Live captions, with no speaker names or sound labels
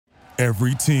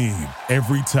Every team,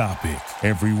 every topic,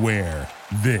 everywhere.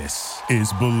 This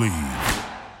is Believe.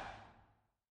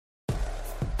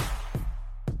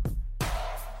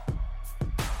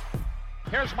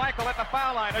 Here's Michael at the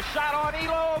foul line. A shot on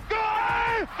Elo.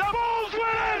 Good! The Bulls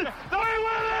win it! They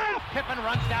win it! Pippen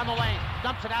runs down the lane,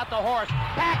 dumps it out to Horace.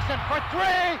 Paxson for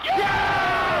three.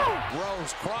 Yeah!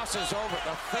 Rose crosses over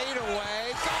the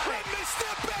fadeaway. Let me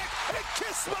step back and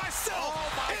kiss myself.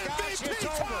 Oh my gosh, MVP it's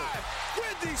over. time.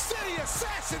 Windy City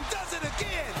Assassin does it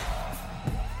again.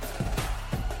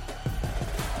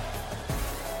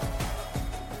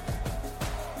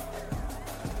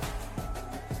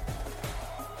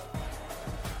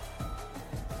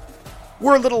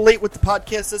 We're a little late with the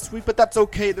podcast this week, but that's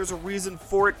okay. There's a reason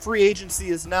for it. Free agency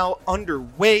is now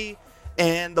underway,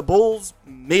 and the Bulls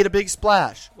made a big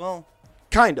splash. Well,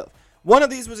 kind of. One of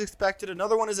these was expected.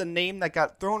 Another one is a name that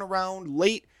got thrown around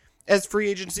late as free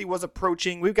agency was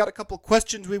approaching. We've got a couple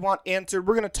questions we want answered.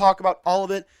 We're going to talk about all of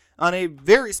it on a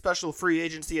very special free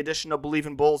agency edition of Believe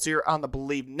in Bulls here on the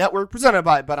Believe Network, presented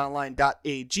by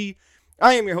BetOnline.ag.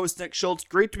 I am your host, Nick Schultz.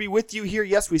 Great to be with you here.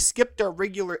 Yes, we skipped our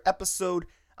regular episode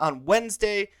on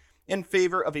Wednesday in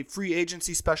favor of a free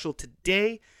agency special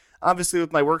today. Obviously,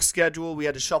 with my work schedule, we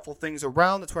had to shuffle things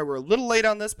around. That's why we're a little late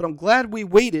on this, but I'm glad we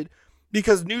waited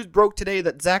because news broke today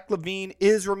that Zach LaVine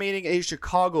is remaining a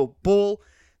Chicago Bull.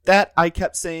 That, I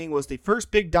kept saying, was the first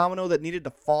big domino that needed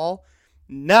to fall.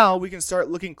 Now we can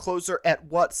start looking closer at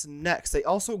what's next. They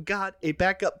also got a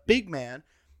backup big man,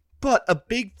 but a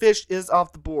big fish is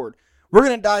off the board. We're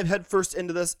going to dive headfirst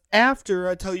into this after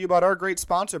I tell you about our great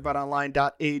sponsor,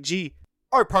 BetOnline.ag.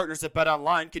 Our partners at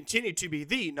BetOnline continue to be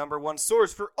the number one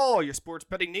source for all your sports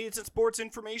betting needs and sports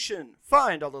information.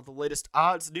 Find all of the latest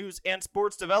odds, news, and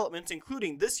sports developments,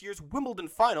 including this year's Wimbledon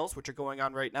finals, which are going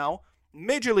on right now,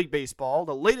 Major League Baseball,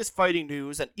 the latest fighting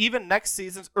news, and even next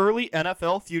season's early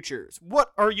NFL futures.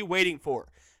 What are you waiting for?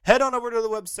 Head on over to the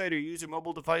website or use your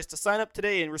mobile device to sign up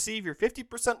today and receive your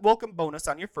 50% welcome bonus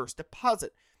on your first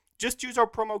deposit. Just use our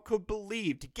promo code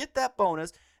BELIEVE to get that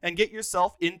bonus and get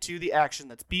yourself into the action.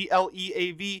 That's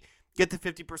BLEAV. Get the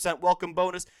 50% welcome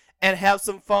bonus and have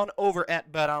some fun over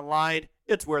at BetOnline.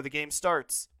 It's where the game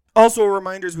starts. Also, a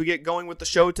reminder as we get going with the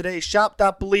show today,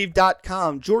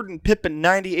 shop.believe.com. Jordan Pippen,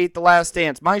 98 The Last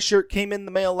Dance. My shirt came in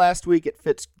the mail last week. It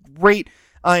fits great.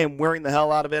 I am wearing the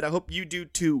hell out of it. I hope you do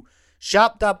too.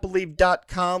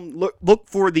 Shop.believe.com. Look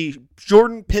for the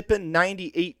Jordan Pippen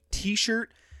 98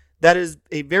 t-shirt. That is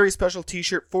a very special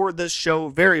t-shirt for this show.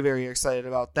 Very, very excited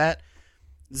about that.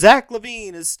 Zach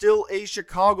LaVine is still a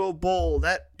Chicago Bull.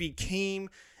 That became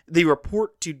the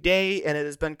report today, and it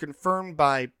has been confirmed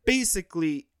by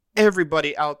basically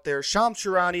everybody out there. Shams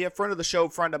Charania, a friend of the show,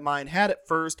 friend of mine, had it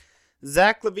first.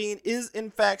 Zach LaVine is, in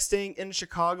fact, staying in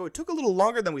Chicago. It took a little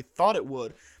longer than we thought it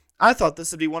would. I thought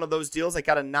this would be one of those deals that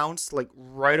got announced like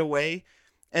right away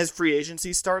as free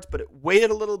agency starts, but it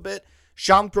waited a little bit.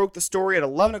 Shams broke the story at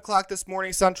 11 o'clock this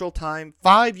morning Central Time.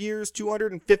 5 years,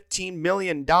 $215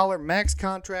 million max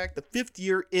contract. The fifth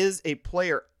year is a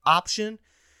player option.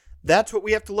 That's what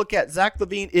we have to look at. Zach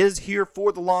LaVine is here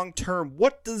for the long term.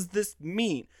 What does this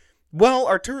mean? Well,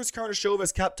 Arturas Karnisovas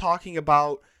has kept talking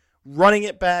about running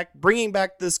it back, bringing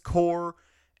back this core,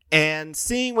 and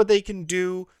seeing what they can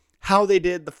do, how they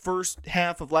did the first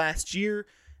half of last year.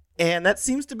 And that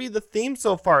seems to be the theme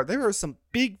so far. There are some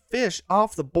big fish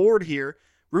off the board here.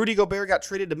 Rudy Gobert got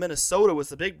traded to Minnesota was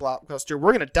the big blockbuster.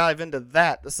 We're going to dive into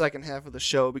that the second half of the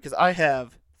show because I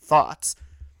have thoughts.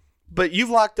 But you've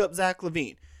locked up Zach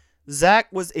LaVine. Zach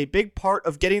was a big part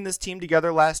of getting this team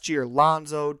together last year.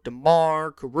 Lonzo,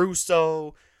 DeMar,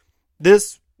 Caruso.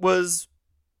 This was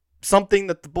something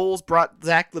that the Bulls brought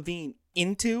Zach LaVine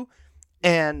into.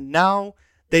 And now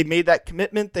they made that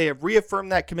commitment. They have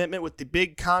reaffirmed that commitment with the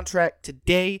big contract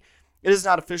today. It is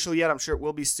not official yet. I'm sure it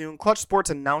will be soon. Clutch Sports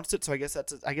announced it, so I guess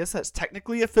that's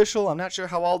technically official. I'm not sure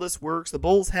how all this works. The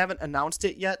Bulls haven't announced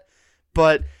it yet,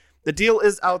 but the deal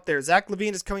is out there. Zach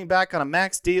LaVine is coming back on a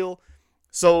max deal.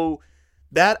 So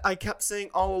that I kept saying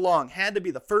all along had to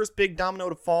be the first big domino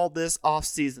to fall this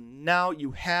offseason. Now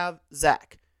you have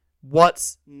Zach.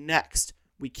 What's next?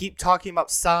 We keep talking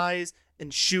about size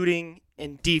and shooting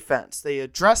and defense. They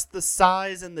addressed the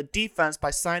size and the defense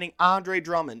by signing Andre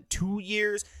Drummond. 2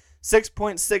 years,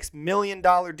 $6.6 million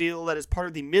deal that is part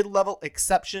of the mid-level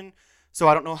exception. So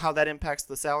I don't know how that impacts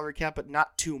the salary cap, but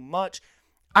not too much.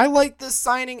 I like this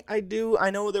signing. I do.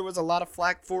 I know there was a lot of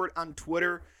flack for it on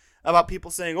Twitter about people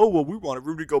saying, oh, well, we wanted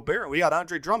Rudy Gobert and we got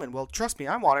Andre Drummond. Well, trust me,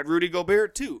 I wanted Rudy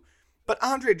Gobert too. But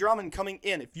Andre Drummond coming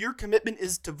in, if your commitment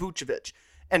is to Vucevic,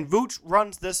 and Vooch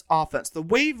runs this offense, the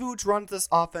way Vooch runs this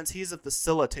offense, he's a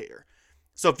facilitator.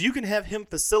 So if you can have him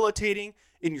facilitating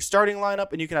in your starting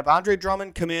lineup and you can have Andre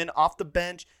Drummond come in off the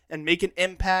bench and make an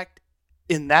impact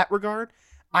in that regard,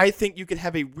 I think you can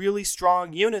have a really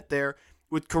strong unit there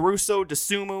with Caruso,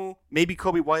 DeSumo, maybe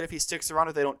Kobe White if he sticks around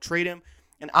if they don't trade him,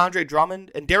 and Andre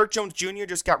Drummond. And Derrick Jones Jr.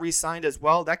 just got re-signed as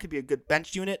well. That could be a good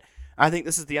bench unit. I think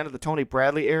this is the end of the Tony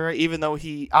Bradley era, even though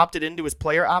he opted into his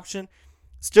player option.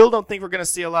 Still don't think we're going to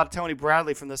see a lot of Tony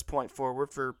Bradley from this point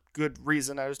forward for good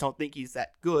reason. I just don't think he's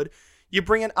that good. You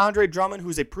bring in Andre Drummond,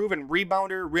 who's a proven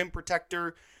rebounder, rim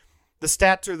protector. The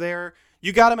stats are there.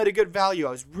 You got him at a good value.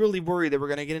 I was really worried that we're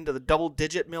going to get into the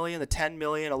double-digit million, the 10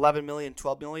 million, 11 million,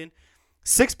 12 million.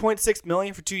 6.6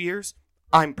 million for 2 years.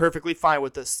 I'm perfectly fine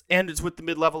with this. And it's with the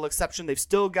mid-level exception. They've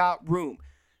still got room.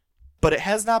 But it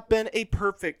has not been a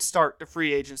perfect start to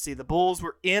free agency. The Bulls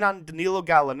were in on Danilo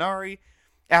Gallinari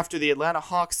after the Atlanta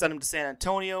Hawks sent him to San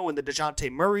Antonio in the DeJounte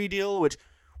Murray deal, which,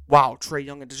 wow, Trae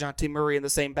Young and DeJounte Murray in the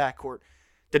same backcourt.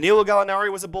 Danilo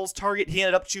Gallinari was a Bulls target. He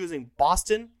ended up choosing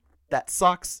Boston. That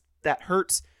sucks. That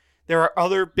hurts. There are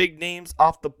other big names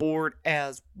off the board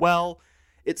as well.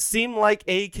 It seemed like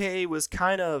AK was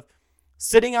kind of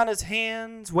sitting on his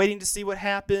hands, waiting to see what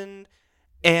happened.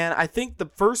 And I think the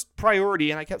first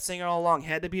priority, and I kept saying it all along,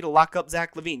 had to be to lock up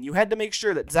Zach LaVine. You had to make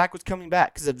sure that Zach was coming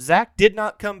back. Because if Zach did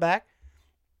not come back,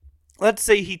 let's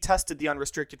say he tested the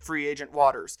unrestricted free agent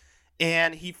waters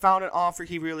and he found an offer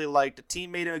he really liked, a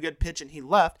team made him a good pitch, and he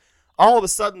left, all of a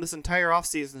sudden this entire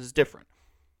offseason is different.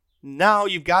 Now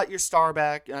you've got your star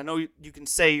back, and I know you can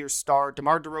say your star.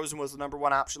 DeMar DeRozan was the number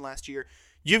one option last year.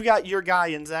 You've got your guy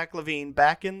in Zach LaVine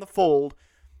back in the fold.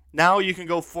 Now you can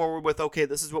go forward with, okay,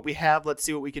 this is what we have. Let's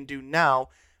see what we can do now.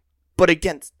 But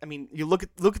again, I mean, you look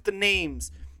at the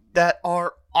names that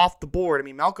are off the board. I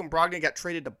mean, Malcolm Brogdon got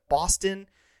traded to Boston.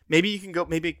 Maybe you can go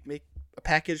maybe make a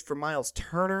package for Miles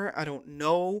Turner. I don't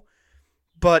know.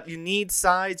 But you need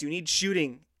size. You need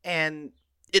shooting. And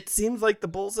it seems like the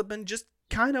Bulls have been just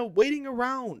kind of waiting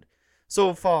around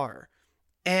so far.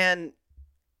 And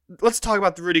let's talk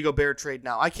about the Rudy Gobert trade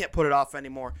now. I can't put it off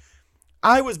anymore.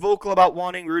 I was vocal about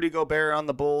wanting Rudy Gobert on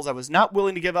the Bulls. I was not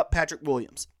willing to give up Patrick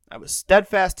Williams. I was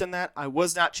steadfast in that. I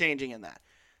was not changing in that.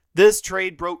 This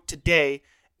trade broke today,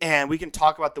 and we can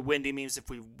talk about the Windy memes if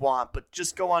we want, but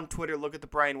just go on Twitter, look at the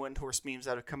Brian Windhorst memes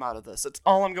that have come out of this. That's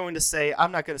all I'm going to say.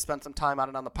 I'm not going to spend some time on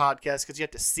it on the podcast because you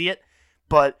have to see it,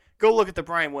 but go look at the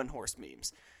Brian Windhorst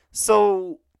memes.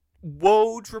 So,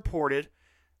 Woj reported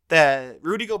that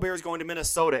Rudy Gobert is going to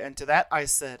Minnesota, and to that I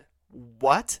said,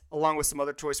 what? Along with some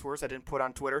other choice words I didn't put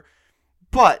on Twitter.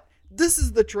 But this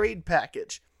is the trade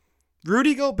package.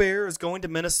 Rudy Gobert is going to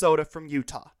Minnesota from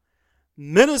Utah.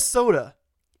 Minnesota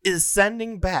is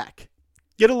sending back,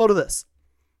 get a load of this,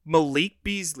 Malik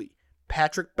Beasley,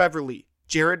 Patrick Beverley,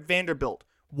 Jared Vanderbilt,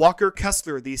 Walker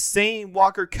Kessler, the same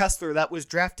Walker Kessler that was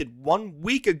drafted 1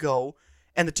 week ago,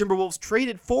 and the Timberwolves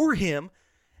traded for him,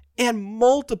 and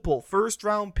multiple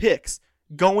first-round picks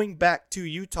going back to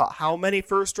Utah. How many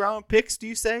first-round picks do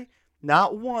you say?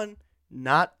 Not one,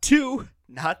 not two,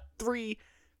 not three,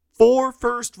 4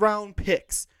 first-round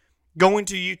picks going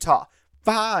to Utah.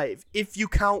 5 if you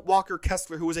count Walker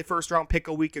Kessler, who was a first-round pick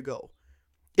a week ago.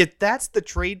 If that's the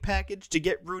trade package to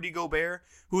get Rudy Gobert,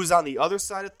 who's on the other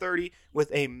side of 30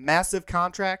 with a massive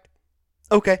contract,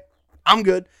 okay, I'm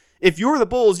good. If you're the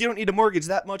Bulls, you don't need to mortgage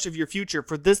that much of your future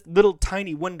for this little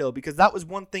tiny window, because that was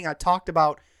one thing I talked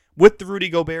about with the Rudy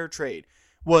Gobert trade,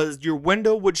 was your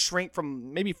window would shrink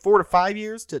from maybe 4 to 5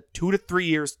 years to 2 to 3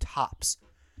 years tops.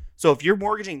 So if you're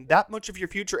mortgaging that much of your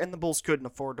future, and the Bulls couldn't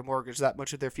afford to mortgage that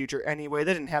much of their future anyway,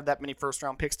 they didn't have that many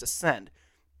first-round picks to send.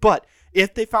 But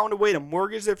if they found a way to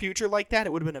mortgage their future like that,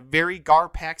 it would have been a very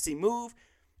Garpaxy move.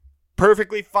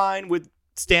 Perfectly fine with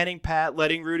standing pat,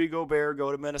 letting Rudy Gobert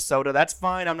go to Minnesota. That's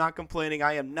fine. I'm not complaining.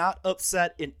 I am not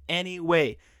upset in any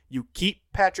way. You keep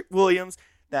Patrick Williams.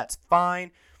 That's fine.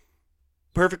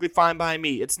 Perfectly fine by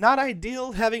me. It's not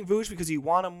ideal having Vooch because you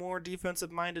want a more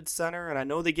defensive-minded center, and I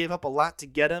know they gave up a lot to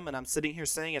get him, and I'm sitting here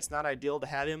saying it's not ideal to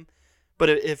have him. But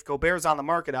if Gobert's on the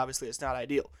market, obviously it's not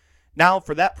ideal. Now,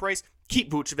 for that price, keep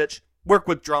Vucevic. Work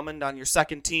with Drummond on your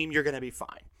second team. You're going to be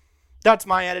fine. That's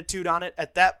my attitude on it.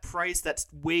 At that price, that's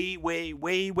way, way,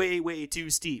 way, way, way too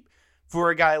steep for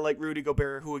a guy like Rudy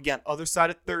Gobert, who, again, other side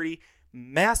of 30,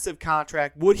 massive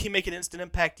contract. Would he make an instant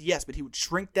impact? Yes, but he would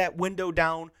shrink that window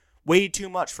down way too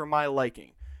much for my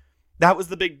liking. That was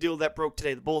the big deal that broke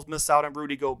today. The Bulls miss out on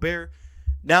Rudy Gobert.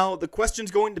 Now, the question's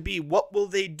going to be, what will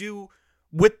they do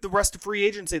with the rest of free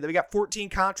agency? They've got 14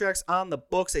 contracts on the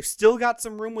books. They've still got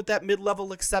some room with that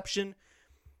mid-level exception.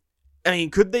 I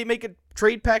mean, could they make a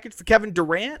trade package for Kevin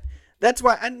Durant? That's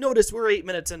why I noticed we're 8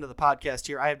 minutes into the podcast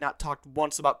here. I have not talked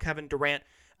once about Kevin Durant.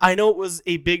 I know it was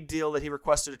a big deal that he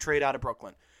requested a trade out of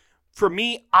Brooklyn. For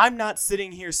me, I'm not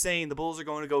sitting here saying the Bulls are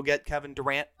going to go get Kevin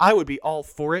Durant. I would be all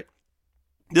for it.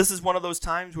 This is one of those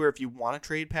times where if you want to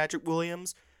trade Patrick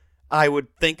Williams, I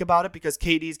would think about it because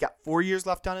KD's got 4 years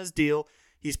left on his deal.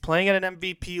 He's playing at an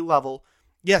MVP level.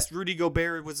 Yes, Rudy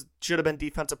Gobert should have been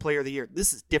Defensive Player of the Year.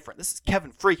 This is different. This is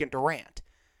Kevin freaking Durant.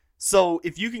 So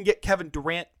if you can get Kevin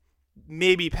Durant,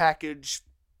 maybe package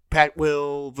Pat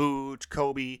Will, Vooch,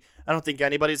 Kobe. I don't think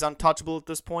anybody's untouchable at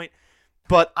this point,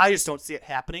 but I just don't see it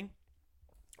happening.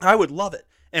 I would love it.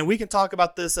 And we can talk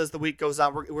about this as the week goes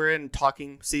on. We're in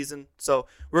talking season, so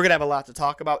we're going to have a lot to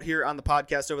talk about here on the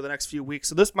podcast over the next few weeks.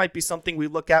 So this might be something we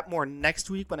look at more next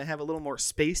week when I have a little more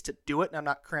space to do it and I'm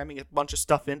not cramming a bunch of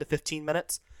stuff into 15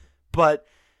 minutes. But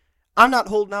I'm not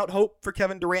holding out hope for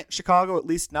Kevin Durant in Chicago, at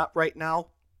least not right now.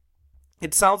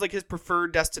 It sounds like his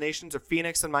preferred destinations are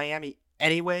Phoenix and Miami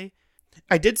anyway.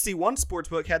 I did see one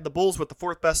sportsbook had the Bulls with the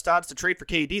 4th best odds to trade for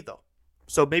KD, though.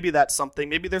 So maybe that's something.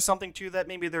 Maybe there's something to that.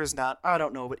 Maybe there's not. I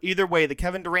don't know. But either way, the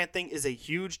Kevin Durant thing is a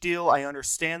huge deal. I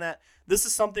understand that. This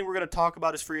is something we're going to talk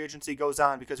about as free agency goes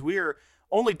on because we are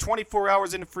only 24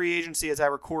 hours into free agency as I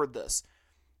record this.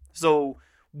 So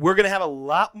we're going to have a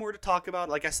lot more to talk about.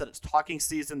 Like I said, it's talking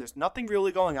season. There's nothing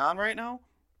really going on right now.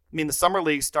 I mean, the Summer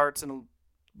League starts in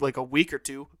like a week or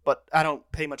two, but I don't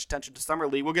pay much attention to Summer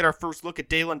League. We'll get our first look at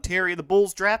Dalen Terry, the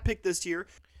Bulls draft pick this year.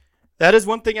 That is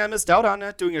one thing I missed out on,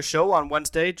 not doing a show on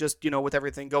Wednesday, just, with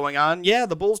everything going on. Yeah,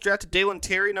 the Bulls drafted Dalen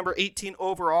Terry, number 18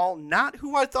 overall. Not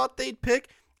who I thought they'd pick.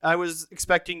 I was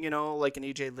expecting, like an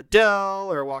E.J.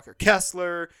 Liddell or Walker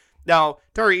Kessler. Now,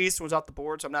 Tari Easton was off the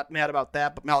board, so I'm not mad about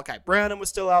that, but Malachi Branham was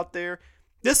still out there.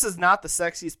 This is not the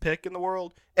sexiest pick in the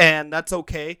world, and that's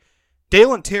okay.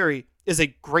 Dalen Terry is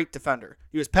a great defender.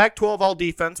 He was Pac-12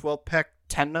 all-defense, well,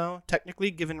 Pac-10 now,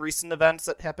 technically, given recent events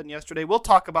that happened yesterday. We'll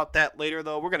talk about that later,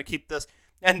 though. We're going to keep this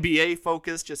NBA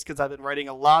focused just because I've been writing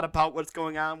a lot about what's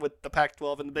going on with the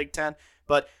Pac-12 and the Big Ten.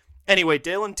 But anyway,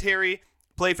 Dalen Terry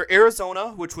played for Arizona,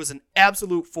 which was an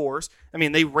absolute force. I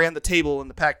mean, they ran the table in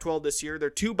the Pac-12 this year. Their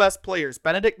two best players,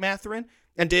 Benedict Mathurin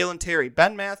and Dalen Terry.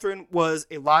 Ben Mathurin was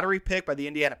a lottery pick by the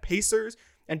Indiana Pacers,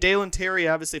 and Dalen Terry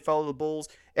obviously fell to the Bulls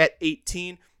at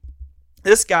 18.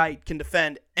 This guy can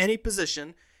defend any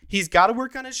position. He's got to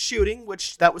work on his shooting,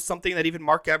 which that was something that even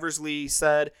Mark Eversley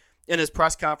said in his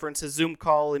press conference, his Zoom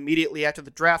call immediately after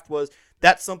the draft was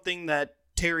that's something that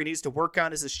Terry needs to work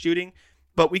on is his shooting.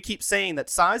 But we keep saying that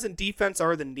size and defense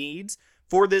are the needs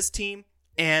for this team,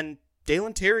 and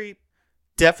Dalen Terry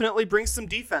definitely brings some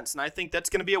defense, and I think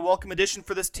that's going to be a welcome addition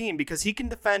for this team because he can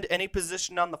defend any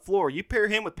position on the floor. You pair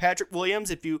him with Patrick Williams,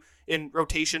 if you in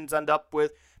rotations end up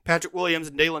with Patrick Williams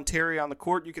and Dalen Terry on the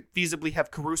court, you could feasibly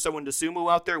have Caruso and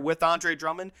Dosunmu out there with Andre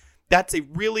Drummond. That's a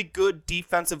really good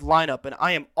defensive lineup, and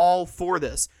I am all for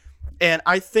this. And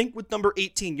I think with number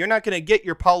 18, you're not going to get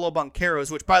your Paolo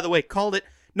Bancheros, which, by the way, called it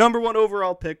number 1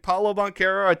 overall pick. Paolo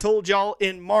Banchero, I told y'all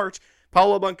in March,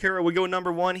 Paolo Banchero would go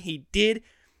number 1. He did.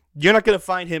 You're not going to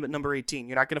find him at number 18.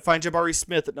 You're not going to find Jabari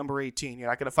Smith at number 18. You're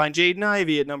not going to find Jaden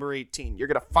Ivey at number 18. You're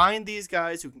going to find these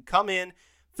guys who can come in,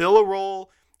 fill a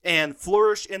role, and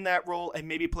flourish in that role and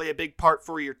maybe play a big part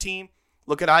for your team.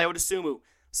 Look at Ayo Dosunmu.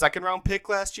 2nd-round pick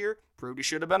last year. Proved he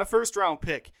should have been a 1st-round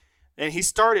pick. And he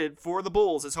started for the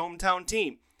Bulls, his hometown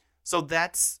team. So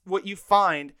that's what you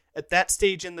find at that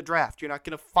stage in the draft. You're not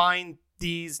going to find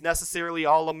these necessarily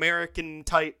all-American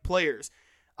type players.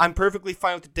 I'm perfectly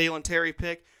fine with the Dalen Terry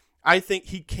pick. I think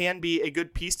he can be a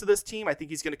good piece to this team. I think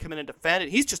he's going to come in and defend it.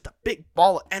 He's just a big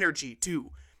ball of energy,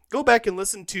 too. Go back and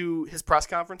listen to his press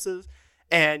conferences,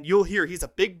 and you'll hear he's a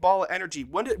big ball of energy.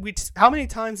 How many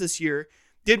times this year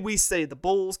did we say the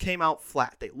Bulls came out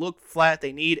flat? They look flat.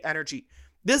 They need energy.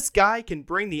 This guy can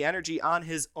bring the energy on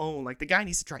his own. Like, the guy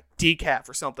needs to try decaf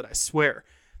or something, I swear.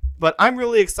 But I'm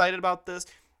really excited about this.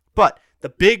 But the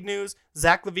big news,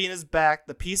 Zach LaVine is back.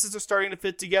 The pieces are starting to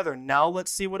fit together. Now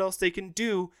let's see what else they can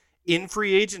do in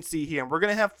free agency here. And we're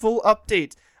going to have full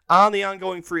updates on the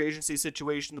ongoing free agency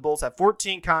situation. The Bulls have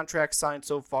 14 contracts signed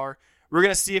so far. We're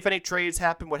going to see if any trades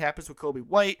happen, what happens with Kobe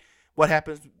White, what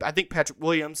happens. I think Patrick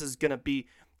Williams is going to be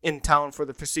in town for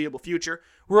the foreseeable future.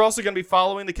 We're also going to be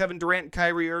following the Kevin Durant and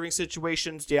Kyrie Irving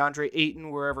situations, DeAndre Ayton,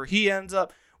 wherever he ends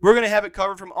up. We're going to have it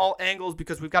covered from all angles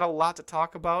because we've got a lot to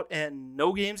talk about and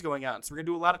no games going on. So we're going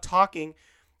to do a lot of talking.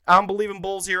 I'm Believe in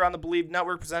Bulls here on the Believe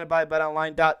Network presented by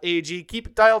BetOnline.ag. Keep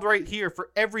it dialed right here for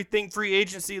everything free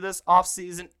agency this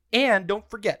offseason. And don't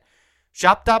forget,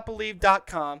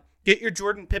 shop.believe.com. Get your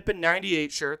Jordan Pippen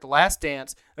 98 shirt, The Last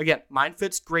Dance. Again, mine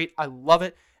fits great. I love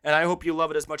it, and I hope you love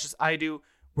it as much as I do.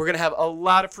 We're going to have a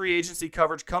lot of free agency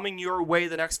coverage coming your way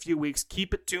the next few weeks.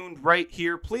 Keep it tuned right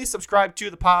here. Please subscribe to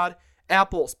the pod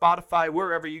Apple, Spotify,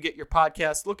 wherever you get your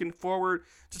podcasts. Looking forward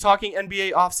to talking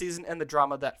NBA offseason and the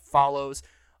drama that follows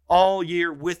all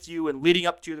year with you and leading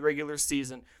up to the regular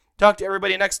season. Talk to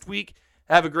everybody next week.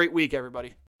 Have a great week,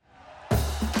 everybody.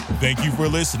 Thank you for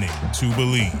listening to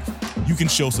Believe. You can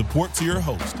show support to your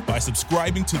host by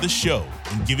subscribing to the show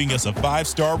and giving us a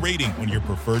 5-star rating on your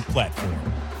preferred platform.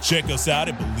 Check us out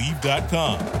at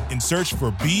Believe.com and search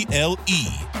for BLEAV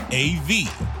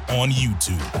on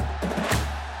YouTube.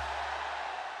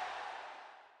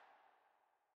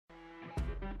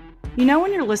 You know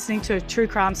when you're listening to a true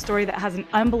crime story that has an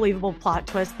unbelievable plot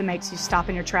twist that makes you stop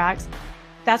in your tracks?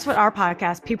 That's what our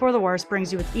podcast, People Are the Worst,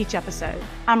 brings you with each episode.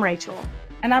 I'm Rachel.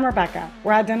 And I'm Rebecca.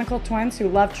 We're identical twins who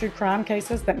love true crime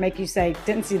cases that make you say,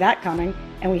 didn't see that coming,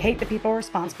 and we hate the people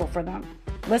responsible for them.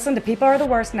 Listen to People Are the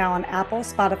Worst now on Apple,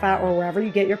 Spotify, or wherever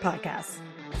you get your podcasts.